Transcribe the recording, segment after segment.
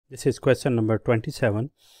This is question number 27,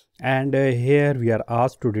 and here we are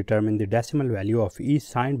asked to determine the decimal value of each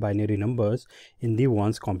signed binary numbers in the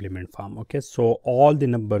ones complement form. Okay, so all the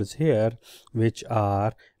numbers here which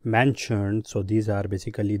are mentioned, so these are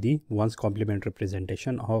basically the ones complement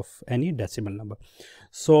representation of any decimal number.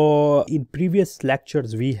 So in previous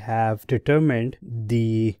lectures we have determined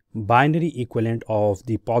the binary equivalent of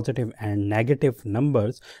the positive and negative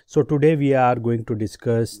numbers. So today we are going to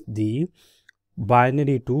discuss the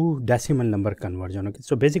binary to decimal number conversion. Okay,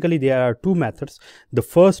 so basically there are two methods. The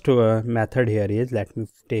first method here is, let me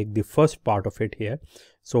take the first part of it here.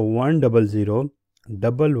 So 100 11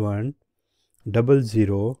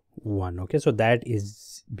 001. Okay, so that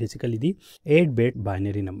is basically the 8-bit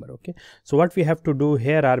binary number. Okay, so what we have to do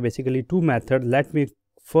here are basically two methods. Let me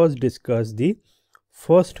first discuss the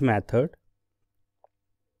first method.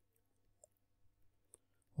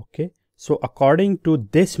 Okay, so according to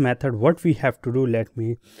this method, what we have to do, let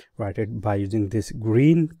me write it by using this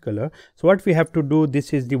green color. So what we have to do,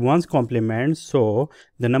 this is the ones complement. So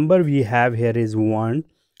the number we have here is 1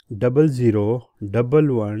 0 0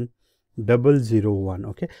 1 0 1.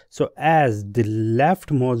 Okay, so as the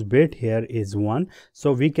leftmost bit here is 1,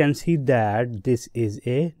 so we can see that this is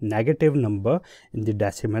a negative number in the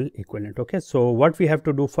decimal equivalent. Okay, so what we have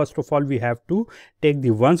to do, first of all, we have to take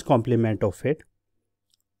the ones complement of it.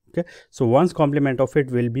 Okay, so ones complement of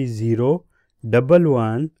it will be 0 1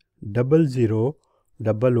 1 0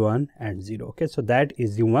 1 and 0. Okay, so that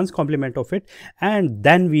is the ones complement of it, and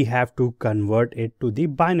then we have to convert it to the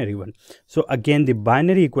binary one. So again the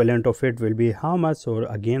binary equivalent of it will be how much? So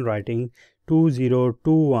again writing 20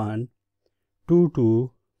 21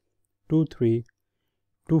 22 23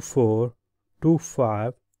 24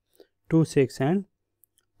 25 26 and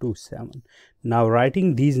 27. Now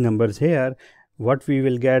writing these numbers here, what we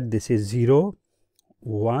will get, this is 0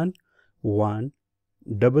 1 1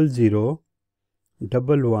 0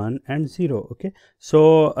 1 and 0. Okay,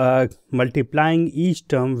 so multiplying each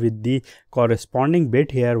term with the corresponding bit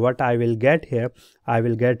here, what I will get here, I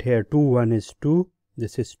will get here 2 1 is 2,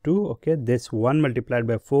 this is 2. Okay, this 1 multiplied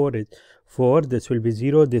by 4 is 4, this will be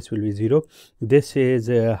 0, this will be 0. This is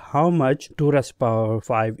how much? 2 raised to power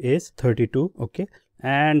 5 is 32. Okay,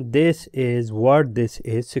 and this is what? This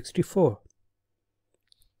is 64.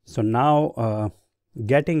 So now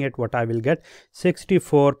getting it, what I will get,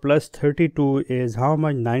 64 plus 32 is how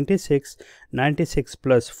much? 96. 96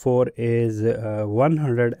 plus 4 is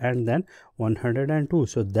 100, and then 102.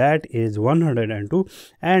 So that is 102,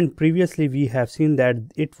 and previously we have seen that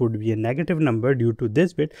it would be a negative number due to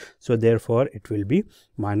this bit, so therefore it will be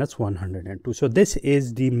minus 102. So this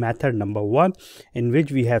is the method number 1, in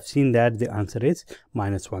which we have seen that the answer is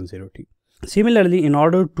minus 102. Similarly, in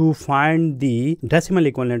order to find the decimal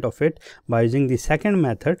equivalent of it by using the second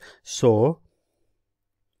method, so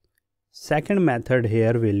second method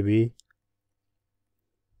here will be,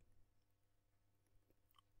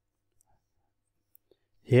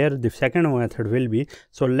 here the second method will be,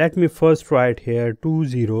 so let me first write here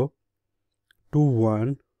 20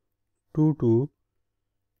 21 22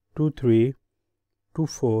 23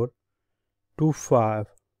 24 25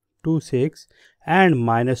 26 and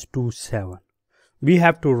minus 27. We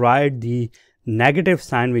have to write the negative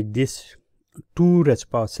sign with this 2 raised to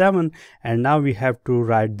power 7, and now we have to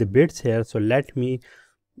write the bits here. So let me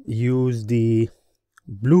use the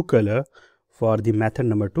blue color for the method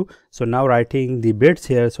number 2. So now writing the bits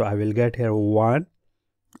here, so I will get here 1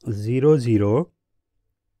 0 0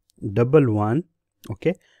 1 1.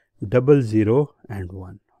 Okay, 0 and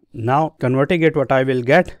 1. Now converting it, what I will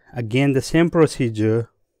get, again the same procedure.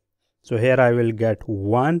 So here I will get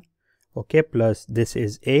 1, okay, plus this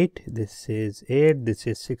is 8, this is 8, this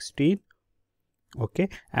is 16, okay,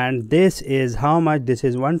 and this is how much? This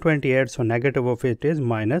is 128, so negative of it is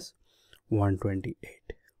minus 128.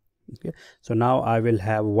 Okay, so now I will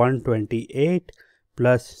have 128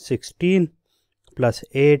 plus 16 plus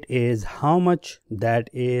 8 is how much? That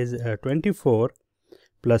is 24,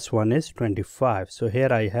 plus 1 is 25. So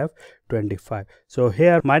here I have 25. So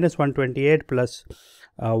here minus 128 plus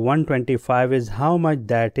 125 is how much?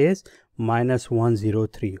 That is minus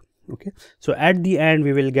 103. Okay, so at the end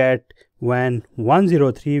we will get, when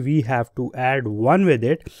 103 we have to add 1 with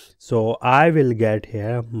it, so I will get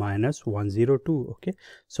here minus 102. Okay,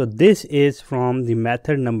 so this is from the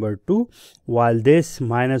method number 2, while this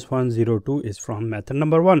minus 102 is from method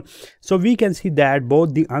number 1. So we can see that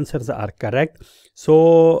both the answers are correct.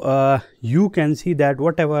 So you can see that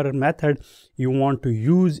whatever method you want to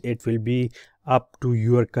use, it will be up to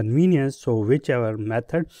your convenience, so whichever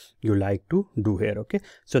method you like to do here. Okay,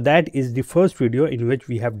 so that is the first video in which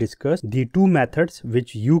we have discussed the two methods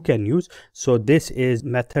which you can use. So this is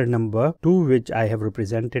method number 2, which I have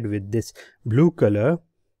represented with this blue color,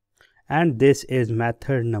 and this is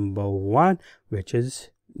method number 1, which is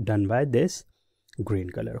done by this green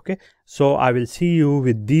color. Okay, so I will see you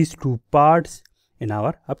with these two parts in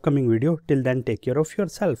our upcoming video. Till then, take care of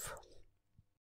yourself.